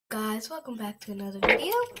Guys, welcome back to another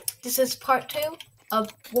video. This is part 2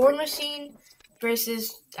 of War Machine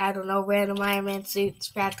versus, I don't know, random Iron Man suits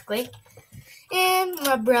practically. And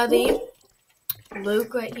my brother,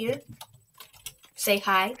 Luke, right here. Say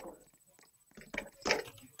hi.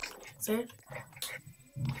 Sir.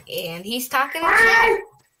 And he's talking to Hi!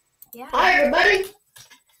 Yeah. Hi, everybody!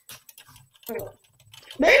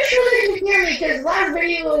 Make sure they can hear me, because last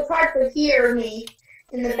video was hard to hear me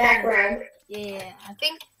in the background. Yeah, I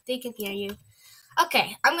think they can hear you.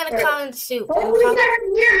 Okay, I'm gonna call in the suit. Hopefully you guys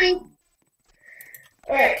can hear me.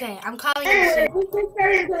 Alright. Okay, I'm calling in the Anyway, suit. we can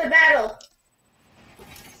start into the battle.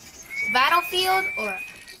 Battlefield or?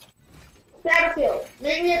 Battlefield.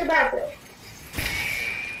 Meet me at the battlefield.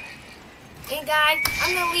 And guys,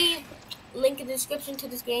 I'm gonna leave a link in the description to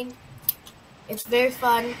this game. It's very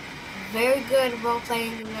fun, very good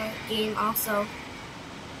role-playing game also.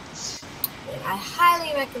 And I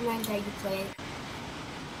highly recommend that you play it.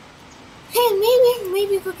 Hey,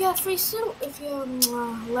 maybe you could get a free suit if you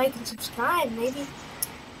like and subscribe. Maybe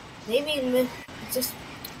it might just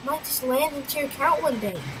land into your account one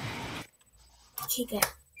day. You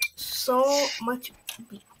get so much.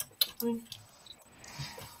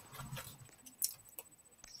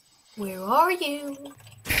 Where are you,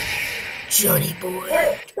 Johnny boy?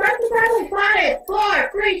 Start the battle in 5, 4,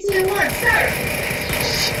 3, 2, 1, start!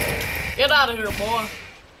 Get out of here, boy.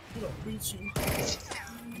 We don't reach you.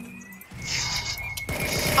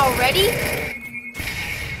 Already?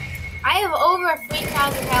 I have over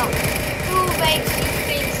 3,000 health. Who makes you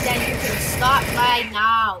think that you can stop by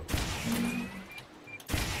now?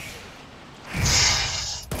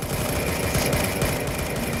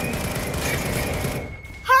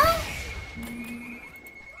 Huh?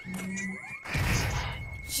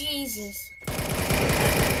 Jesus.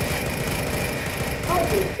 I'll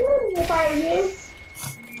be shooting if I were you.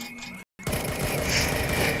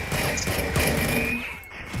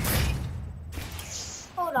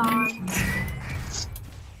 Hold on.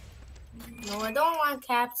 No, I don't want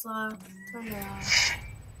caps lock. Turn it off.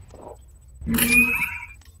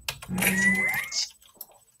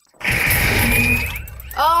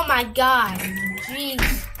 Oh my god.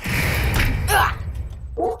 Jeez. Ugh.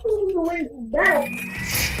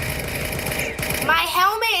 My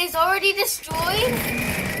helmet is already destroyed?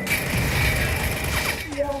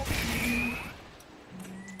 Yeah.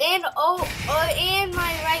 And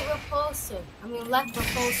my right repulsor. I mean left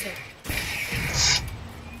repulsor.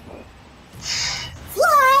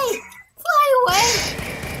 Fly! Fly away!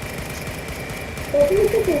 Well, you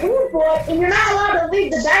took a win for it, and you're not allowed to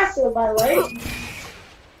leave the battlefield, by the way.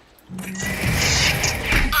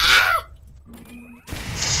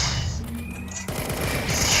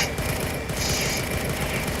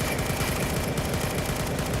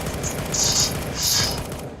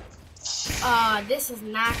 This is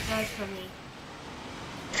not good for me.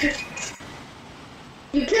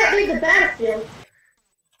 You can't leave the battlefield.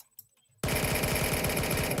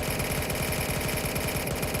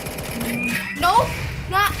 Nope,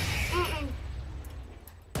 not.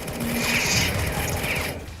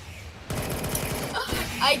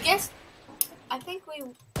 I think we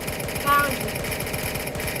found it.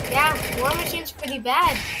 Yeah, War Machine's pretty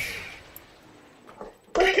bad.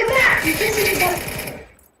 Wait, come back! You can't leave the battlefield.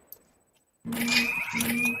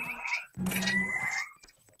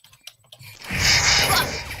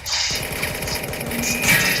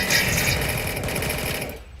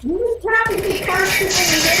 You just have to be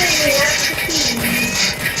constantly hitting me after the team.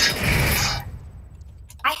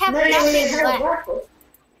 I have Not even nothing have a left. rifle.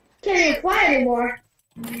 Can't even fly anymore.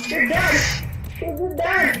 You're done. You're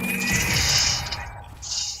done.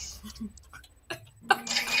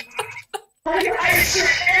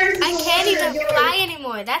 I can't even fly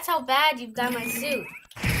anymore. That's how bad you've got my suit.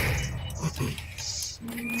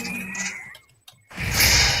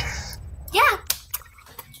 Yeah.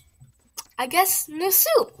 I guess new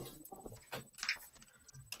suit.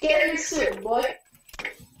 Get in the suit, boy.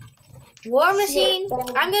 War Machine.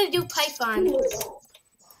 I'm gonna do Python.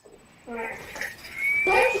 Alright.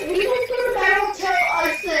 Guys, we don't do the battle till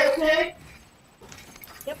I say, okay?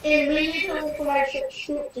 Yep. And we need to look for my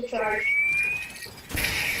shoot to charge.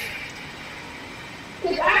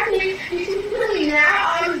 Because actually, you see clearly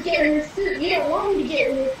now, I was getting this suit. You don't want me to get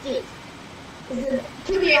in this suit.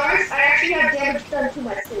 To be honest, I actually have damage done to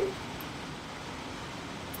my suit.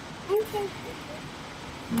 Okay.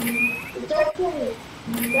 Don't kill me.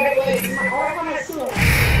 Right away, I want my suit on.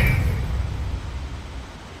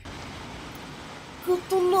 Good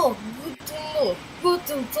to know. Good to know. Good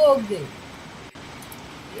to talk.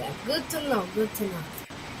 Yeah, good to know. Good to know.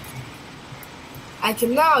 I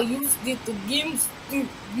can now use it to games to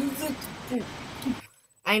use it to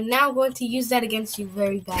I'm now going to use that against you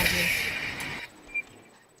very badly.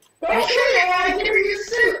 Don't kill me, I want to get in your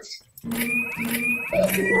suit. The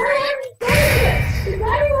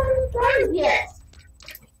guy hasn't started yet.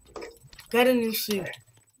 Get a new suit.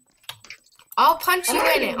 I'll punch you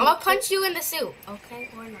in it. I'll punch you in the suit. Okay,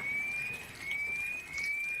 or not.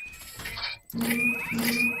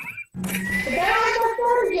 The guy hasn't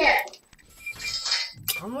started yet.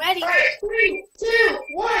 I'm ready. Alright, 3, 2,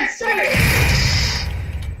 1, start.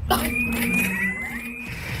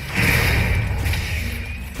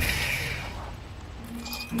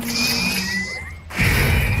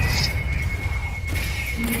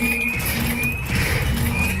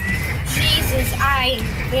 Jesus,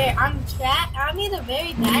 I'm either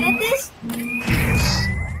very bad at this.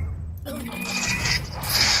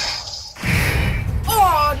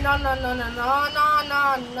 Oh no,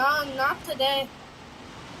 not today.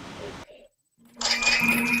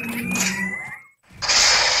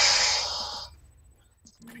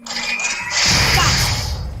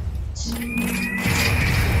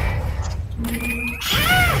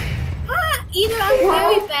 Either I'm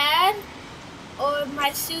very bad or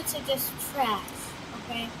my suits are just trash,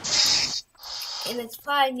 okay? And it's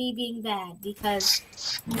probably me being bad because...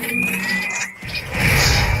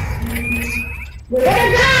 We're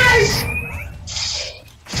gonna die!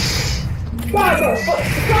 God,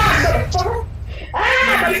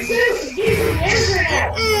 ah, my suit is getting the internet!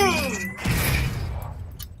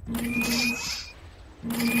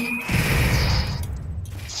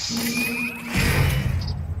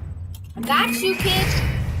 I got you, kid.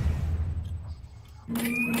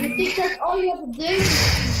 You think that's all you have to do?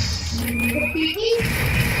 Defeat me?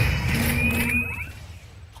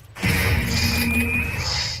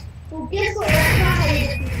 Well, guess what? That's not how you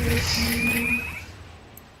defeat me.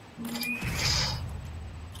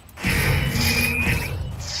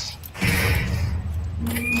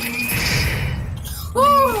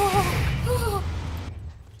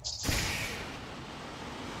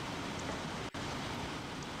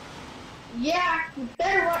 Yeah, you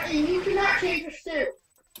better run, and you cannot change your suit.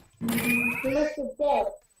 Unless you're dead.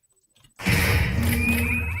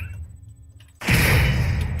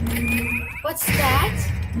 What's that?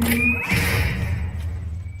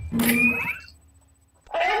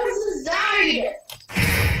 I almost died!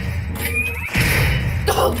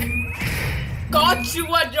 Got you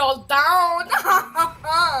when you're down!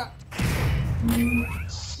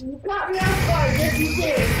 You caught me off guard, yes you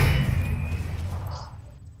did.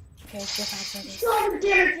 Okay, get out of this. Still have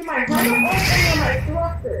damage to my helmet or any of my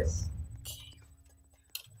thrusters.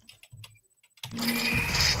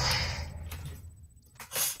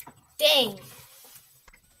 Dang.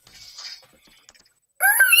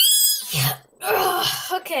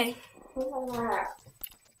 Okay.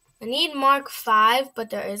 I need Mark 5, but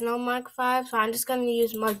there is no Mark 5, so I'm just going to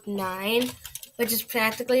use Mark 9, which is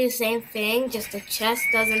practically the same thing, just the chest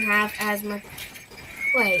doesn't have as much...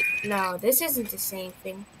 Wait, no, this isn't the same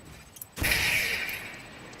thing.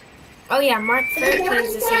 Oh yeah, Mark 13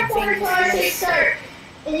 is the same thing.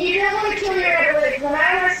 And you don't want to kill me right away, because when I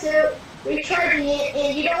have a suit, recharging it,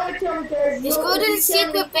 and you don't want to kill me because... Just go to the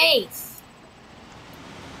secret base.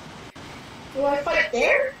 You want to fight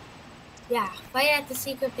there? Yeah, fight at the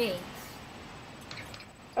secret base.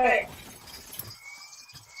 Alright.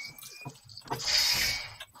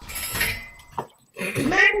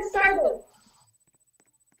 Mac started.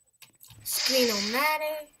 Screen don't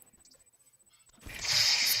matter.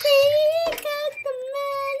 Screen doesn't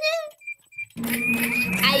matter.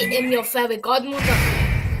 I am your fairy godmother.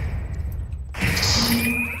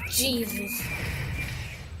 Jesus.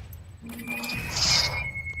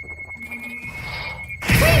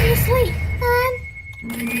 Previously on.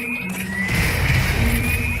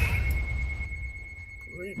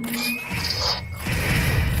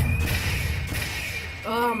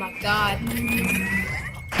 Oh my God.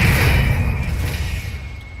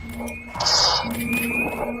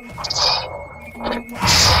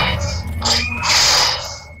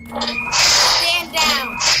 Stand down.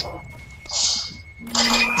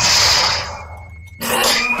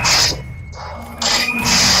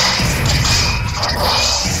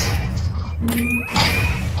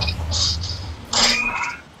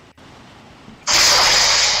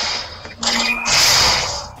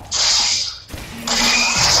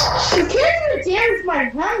 You can't even damage my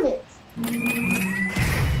helmet.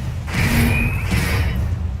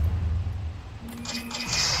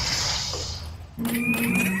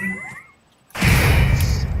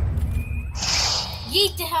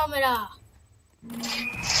 Yeet the helmet off.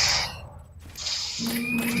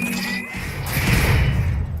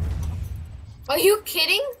 Are you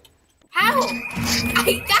kidding? How?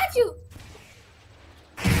 I got you.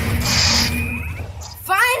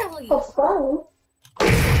 Oh, phone.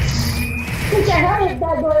 Put your helmet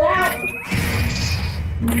bad boy out.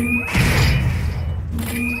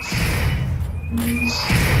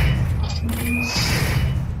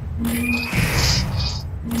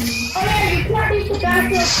 Oh yeah, you can't use the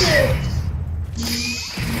backfield too.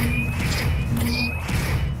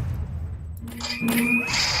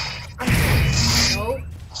 No.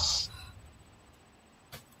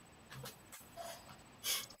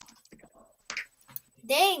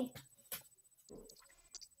 Dang.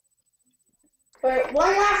 But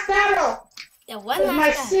one last battle. Yeah, one with last my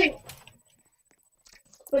battle. suit.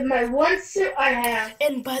 With my one suit I have.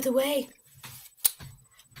 And by the way,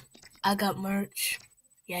 I got merch.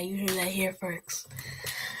 Yeah, you hear that here first.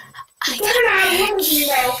 I got merch.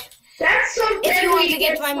 That's so If you want to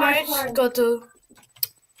get my merch, go to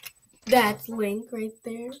that link right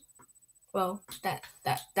there. Well, that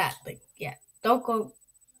link. Yeah, don't go.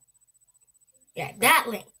 Yeah, that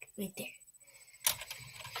link right there.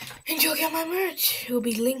 And you'll get my merch. It will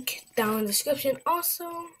be linked down in the description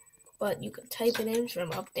also, but you can type it in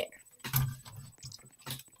from up there.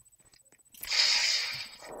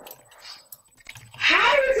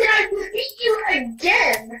 How did I defeat you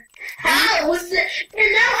again? How was it?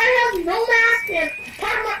 And now I have no mask and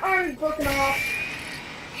part of my arm is broken off.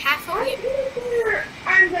 Half of it.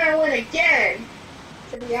 I'm gonna win again,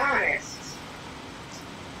 to be honest.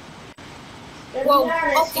 Well,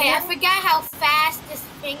 okay, I forgot how fast this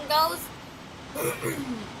thing goes.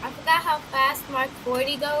 I forgot how fast Mark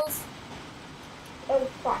 40 goes. Oh,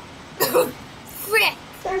 fuck. Frick!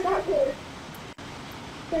 That's not good.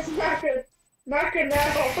 That's not good. Marker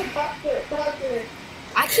now. Not good. Not good.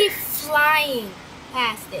 I keep flying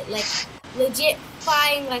past it. Like, legit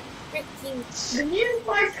flying like freaking... The music's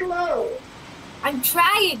quite slow. I'm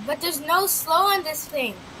trying, but there's no slow on this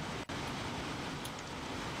thing.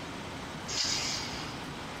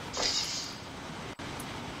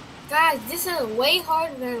 Guys, this is way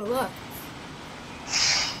harder than it looks.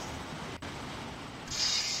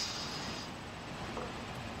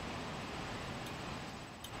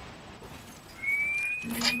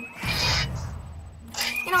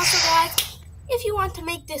 And also, guys, if you want to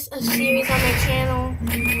make this a series on my channel,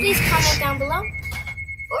 please comment down below.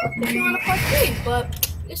 Or if you want a part 3,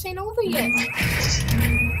 but this ain't over yet.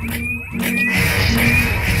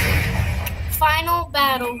 Final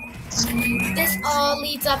battle. This all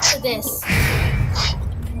leads up to this.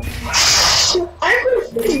 I'm gonna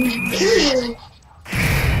kill you.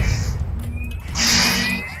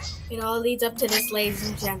 It all leads up to this, ladies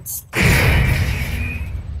and gents.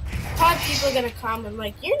 Probably people are gonna comment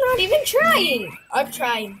like, "You're not even trying." I'm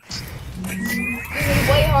trying. This is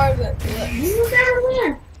way harder than it looks. You will never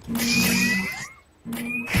win.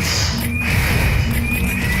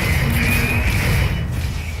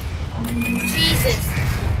 Jesus.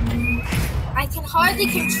 I can hardly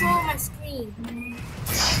control my screen.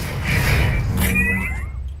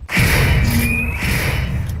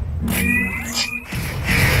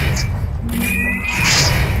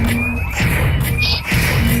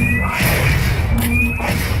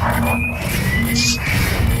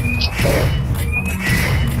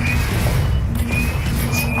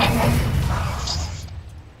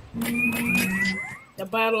 The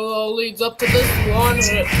battle all leads up to this one.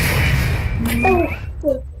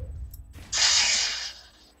 Oh.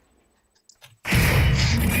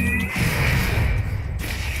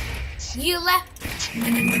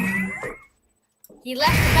 He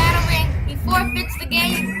left the battle ring. He forfeits the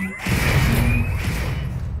game.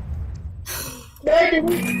 No, I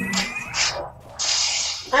didn't.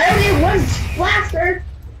 I only have one blaster.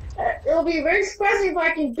 It'll be very surprising if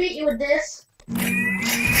I can beat you with this.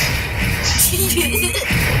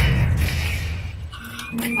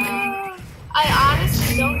 I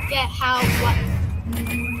honestly don't get how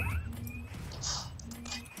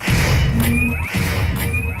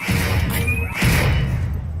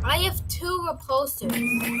I have 2 repulsors.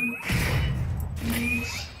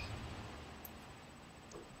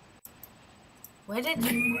 Where did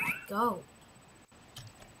you go?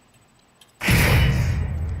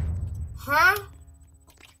 Huh?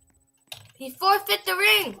 He forfeit the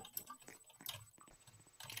ring.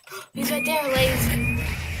 He's right there, ladies and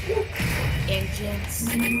gents.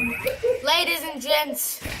 Ladies and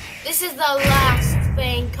gents, this is the last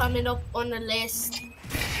thing coming up on the list.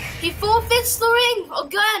 He forfeits the ring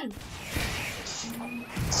again.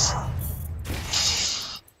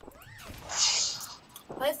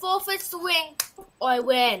 I forfeits the ring, or I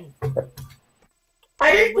win.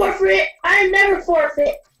 I didn't forfeit. I never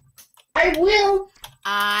forfeit. I will.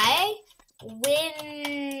 I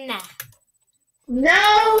win.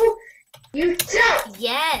 No, you don't.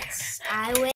 Yes, I win.